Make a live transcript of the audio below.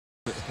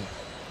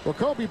Well,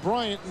 Kobe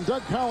Bryant and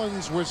Doug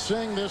Collins was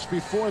saying this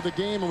before the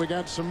game, and we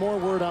got some more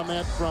word on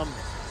that from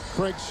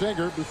Craig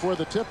Sager before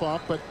the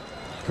tip-off. But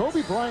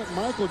Kobe Bryant and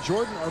Michael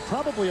Jordan are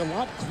probably a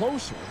lot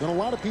closer than a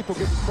lot of people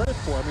give credit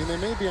for. I mean, they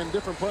may be on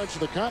different parts of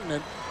the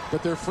continent,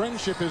 but their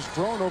friendship has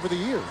grown over the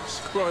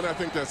years. Well, and I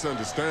think that's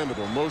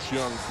understandable. Most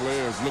young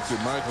players looked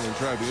at Michael and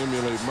tried to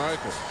emulate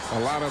Michael.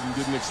 A lot of them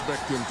didn't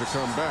expect him to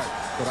come back.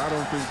 But I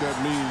don't think that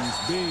means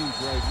beans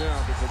right now,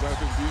 because I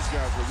think these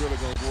guys are really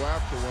going to go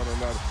after one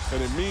another. And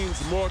it means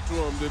more to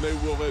them than they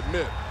will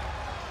admit.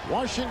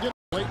 Washington,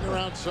 Leitner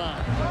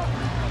outside.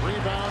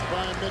 Rebound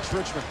by Mitch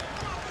Richmond.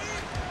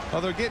 Well,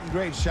 they're getting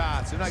great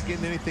shots. They're not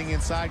getting anything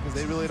inside because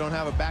they really don't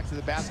have a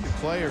back-to-the-basket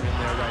player in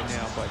there right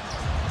now. But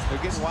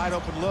they're getting wide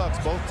open looks,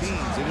 both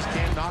teams. They just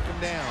can't knock them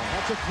down.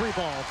 That's a three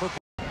ball for...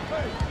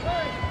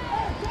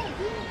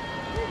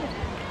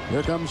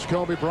 Here comes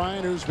Kobe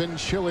Bryant, who's been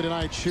chilly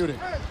tonight shooting.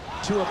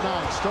 2 of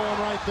 9, stolen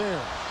right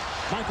there.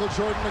 Michael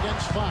Jordan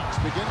against Fox.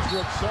 Begins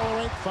to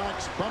accelerate.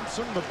 Fox bumps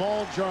him. The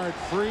ball jarred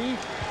free.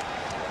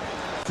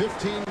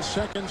 15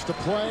 seconds to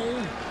play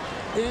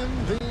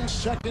in the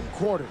second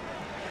quarter.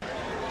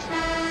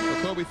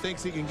 Well, Kobe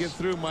thinks he can get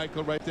through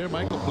Michael right there.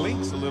 Michael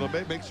blinks a little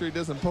bit, make sure he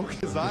doesn't poke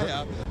his eye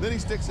out. Then he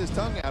sticks his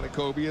tongue out at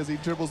Kobe as he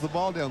dribbles the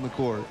ball down the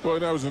court. Well,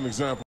 that was an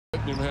example.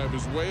 Letting him have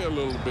his way a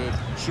little bit,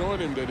 showing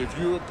him that if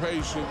you're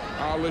patient,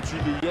 I'll let you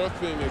do your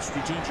thing at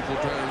strategical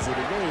times of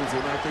the games.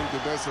 And I think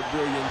that that's a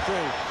brilliant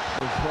thing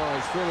as far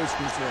as Philly's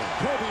concerned.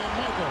 Kobe and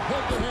Michael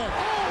head to head.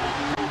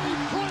 Oh,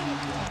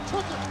 Bryant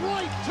took it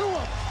right to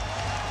him.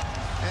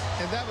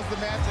 And that was the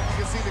matchup.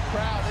 You can see the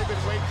crowd. They've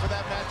been waiting for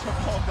that matchup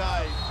all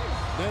night.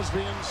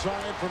 Nesby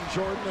inside from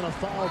Jordan and a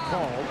foul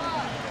called.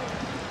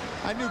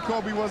 I knew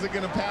Kobe wasn't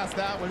going to pass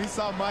that one. He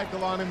saw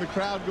Michael on him, the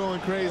crowd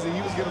going crazy.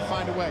 He was going to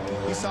find a way.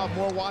 He saw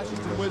more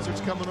Washington Wizards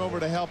coming over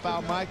to help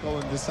out Michael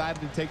and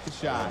decided to take the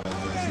shot.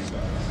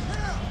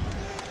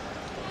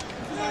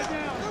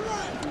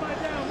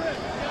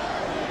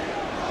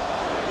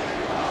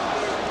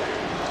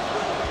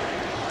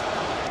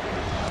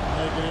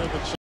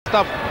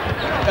 Состав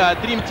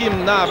Dream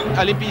Team на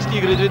Олимпийские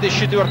игры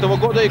 2004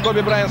 года, и Коби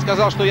Брайант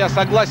сказал, что я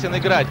согласен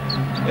играть.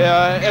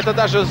 Это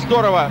даже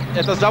здорово,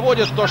 это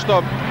заводит то,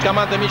 что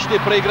команда мечты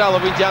проиграла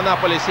в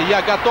Индианаполисе.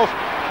 Я готов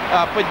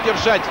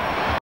поддержать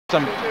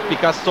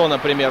Пикассо,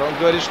 например. Он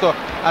говорит, что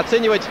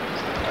оценивать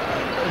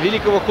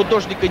великого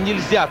художника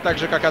нельзя так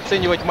же, как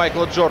оценивать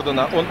Майкла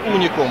Джордана. Он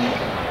уникум.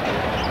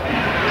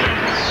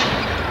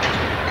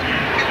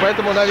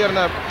 Поэтому,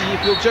 наверное, и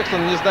Фил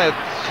Джексон не знает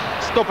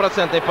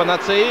стопроцентной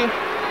панацеи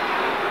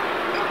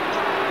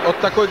от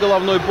такой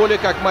головной боли,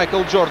 как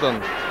Майкл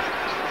Джордан.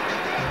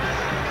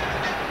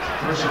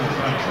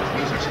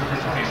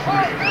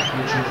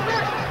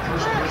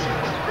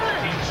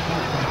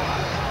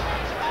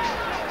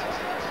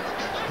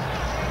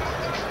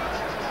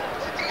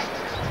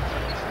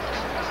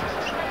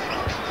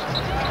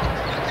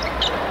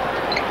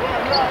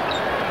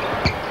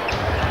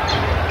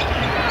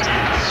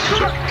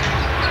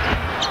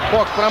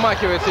 Фокс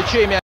промахивается,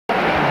 чей мяч?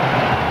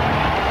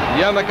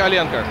 Я на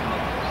коленках.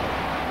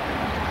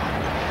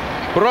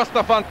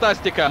 Просто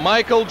фантастика.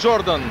 Майкл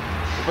Джордан.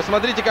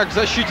 Посмотрите, как в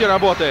защите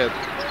работает.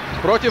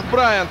 Против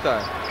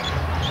Брайанта.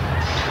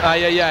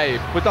 Ай-яй-яй.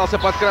 Пытался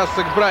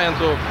подкрасться к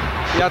Брайанту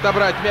и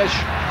отобрать мяч,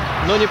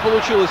 но не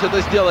получилось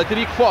это сделать.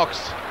 Рик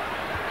Фокс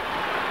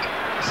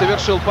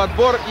совершил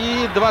подбор,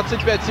 и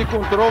 25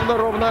 секунд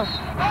ровно.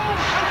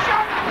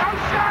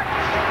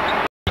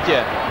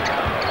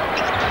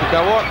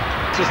 Итого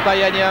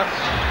состояние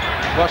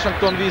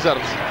Вашингтон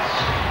Визардс.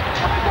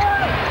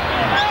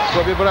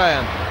 Коби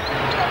Брайант.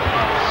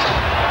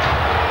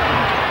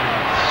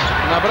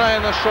 На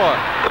Брайана Шо.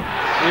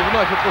 И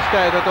вновь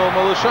отпускает этого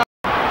малыша.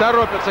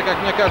 Торопятся, как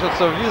мне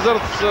кажется,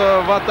 Визардс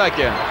в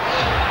атаке.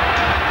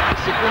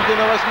 Секунды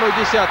на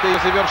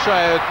 8-10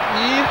 завершают.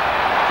 И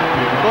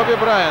Коби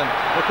Брайант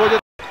выходит.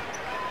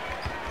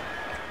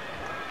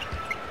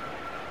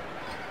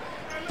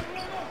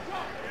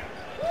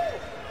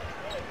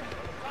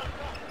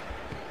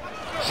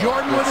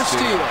 Jordan with a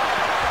steal.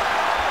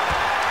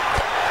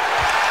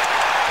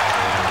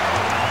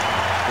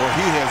 Well,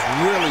 he has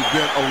really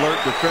been alert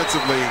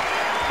defensively,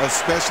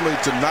 especially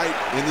tonight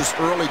in this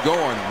early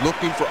going,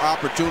 looking for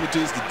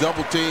opportunities to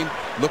double team,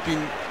 looking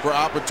for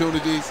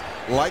opportunities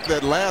like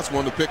that last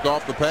one to pick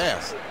off the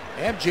pass.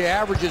 MJ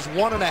averages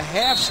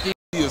 1.5 steals.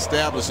 He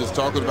establishes,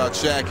 talking about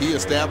Shaq, he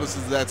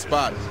establishes that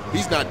spot.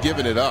 He's not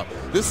giving it up.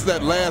 This is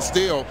that last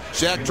steal.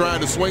 Shaq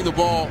trying to swing the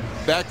ball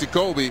back to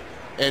Kobe,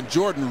 and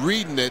Jordan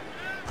reading it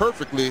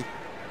perfectly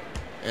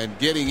and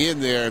getting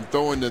in there and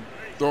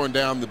throwing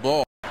down the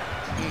ball.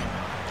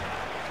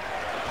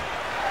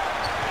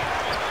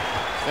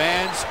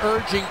 Fans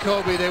urging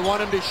Kobe. They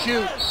want him to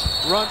shoot.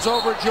 Runs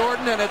over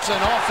Jordan, and it's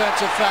an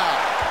offensive foul.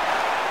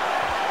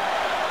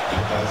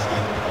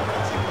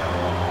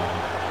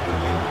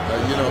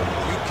 You know,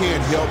 you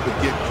can't help but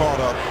get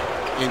caught up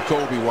in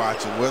Kobe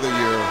watching, whether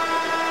you're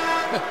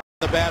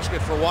the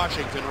basket for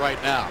Washington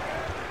right now.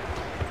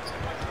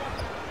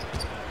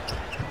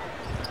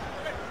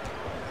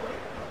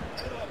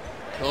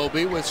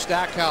 Kobe with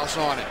Stackhouse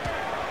on it.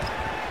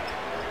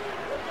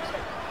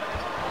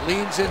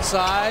 Leans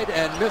inside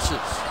and misses.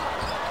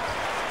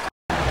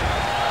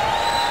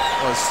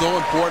 Well, it's so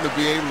important to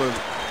be able to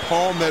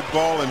palm that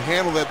ball and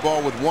handle that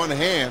ball with one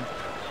hand.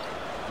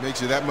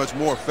 Makes you that much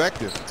more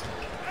effective.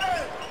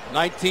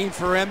 19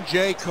 for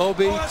MJ.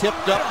 Kobe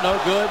tipped up, no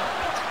good.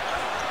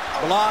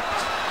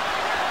 Blocked.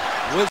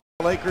 Wizards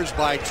Lakers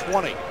by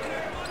 20.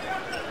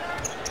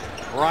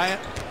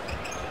 Bryant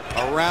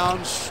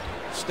around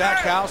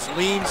Stackhouse,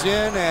 leans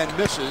in and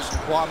misses.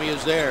 Kwame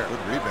is there.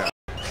 Good rebound.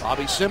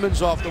 Bobby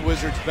Simmons off the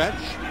Wizards bench.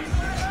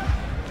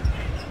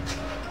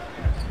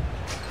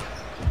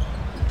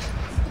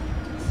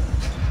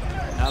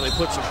 Now they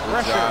put some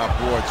pressure. Good job,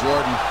 boy.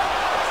 Jordan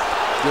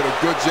did a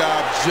good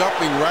job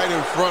jumping right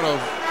in front of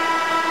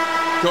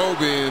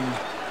Kobe,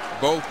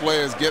 and both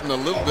players getting a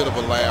little bit of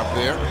a laugh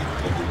there.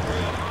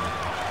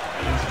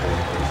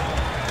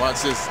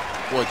 Watch this.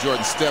 Boy,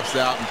 Jordan steps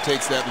out and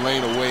takes that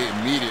lane away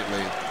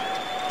immediately.